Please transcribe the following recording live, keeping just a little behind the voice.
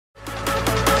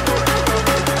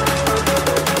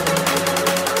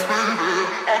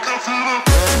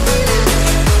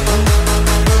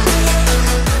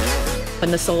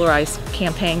when the Solarize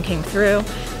campaign came through,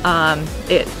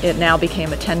 it now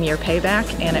became a 10-year payback,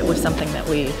 and it was something that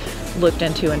we looked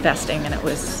into investing, and it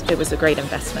was a great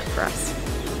investment for us.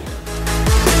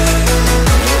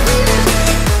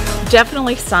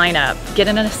 Definitely sign up, get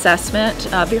an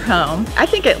assessment of your home. I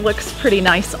think it looks pretty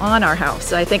nice on our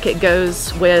house. I think it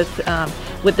goes with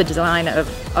the design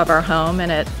of our home,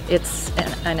 and it's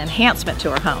an enhancement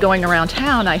to our home. Going around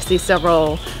town, I see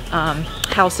several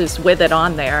houses with it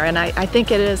on there, and I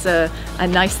think it is a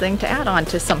nice thing to add on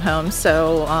to some homes,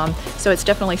 so it's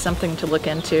definitely something to look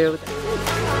into.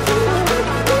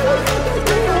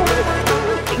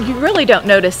 You really don't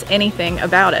notice anything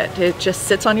about it. It just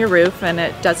sits on your roof and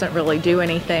it doesn't really do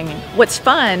anything. What's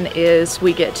fun is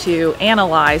we get to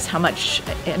analyze how much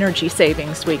energy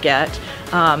savings we get.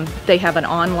 They have an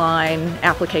online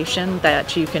application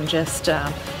that you can just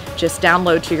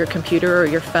download to your computer or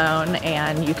your phone,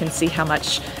 and you can see how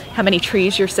many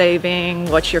trees you're saving,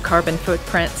 what's your carbon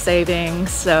footprint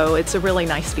savings. So it's a really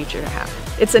nice feature to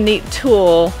have. It's a neat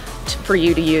tool for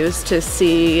you to use to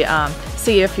see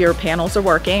if your panels are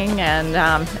working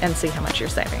and see how much you're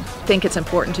saving. I think it's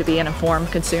important to be an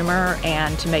informed consumer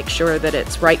and to make sure that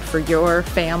it's right for your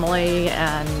family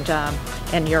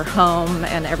and your home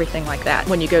and everything like that.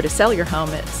 When you go to sell your home,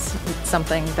 it's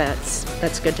something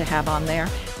that's good to have on there.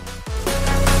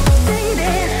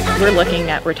 We're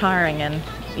looking at retiring in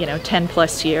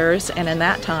 10+ years, and in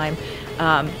that time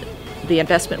the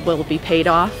investment will be paid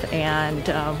off, and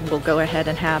we'll go ahead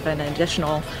and have an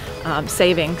additional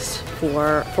savings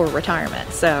for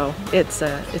retirement. So it's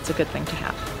a good thing to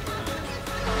have.